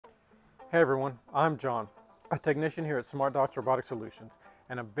Hey everyone, I'm John, a technician here at SmartDots Robotic Solutions,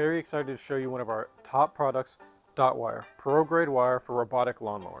 and I'm very excited to show you one of our top products, dotWire, pro-grade wire for robotic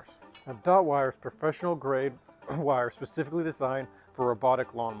lawnmowers. Now, dotWire is professional grade wire specifically designed for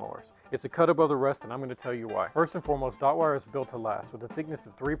robotic lawnmowers. It's a cut above the rest, and I'm going to tell you why. First and foremost, dotWire is built to last. With a thickness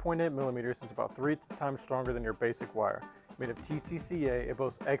of 3.8 millimeters, it's about 3 times stronger than your basic wire. Made of TCCA, it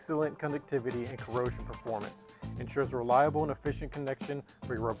boasts excellent conductivity and corrosion performance. Ensures reliable and efficient connection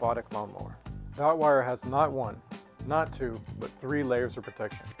for your robotic lawnmower. dotWire has not one, not two, but 3 layers of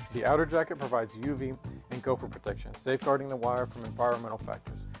protection. The outer jacket provides UV and gopher protection, safeguarding the wire from environmental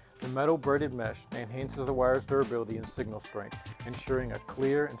factors. The metal braided mesh enhances the wire's durability and signal strength, ensuring a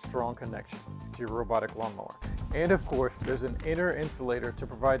clear and strong connection to your robotic lawnmower. And of course, there's an inner insulator to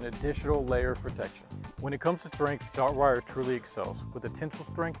provide an additional layer of protection. When it comes to strength, dotWire truly excels. With a tensile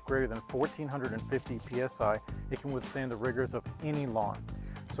strength greater than 1450 psi, it can withstand the rigors of any lawn.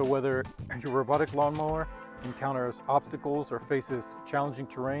 So whether your robotic lawnmower encounters obstacles or faces challenging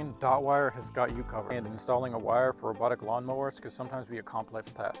terrain, dotWire has got you covered. And installing a wire for robotic lawnmowers could sometimes be a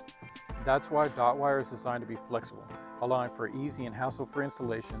complex task. That's why dotWire is designed to be flexible, allowing for easy and hassle-free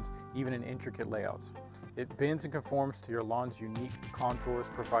installations, even in intricate layouts. It bends and conforms to your lawn's unique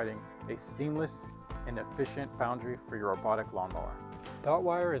contours, providing a seamless and efficient boundary for your robotic lawnmower.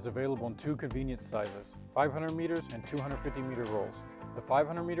 dotWire is available in 2 convenient sizes, 500 meters and 250 meter rolls. The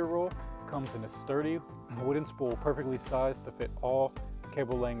 500 meter roll comes in a sturdy wooden spool perfectly sized to fit all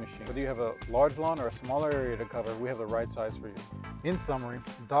cable laying machines. Whether you have a large lawn or a smaller area to cover, we have the right size for you. In summary,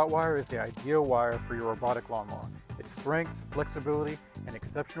 dotWire is the ideal wire for your robotic lawnmower. Its strength, flexibility, and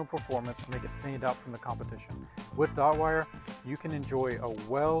exceptional performance make it stand out from the competition. With dotWire, you can enjoy a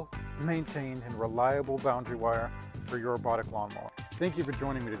well-maintained and reliable boundary wire for your robotic lawnmower. Thank you for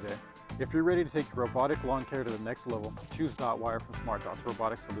joining me today. If you're ready to take your robotic lawn care to the next level, choose dotWire from SmartDots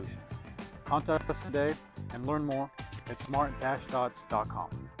Robotic Solutions. Contact us today and learn more at smart-dots.com.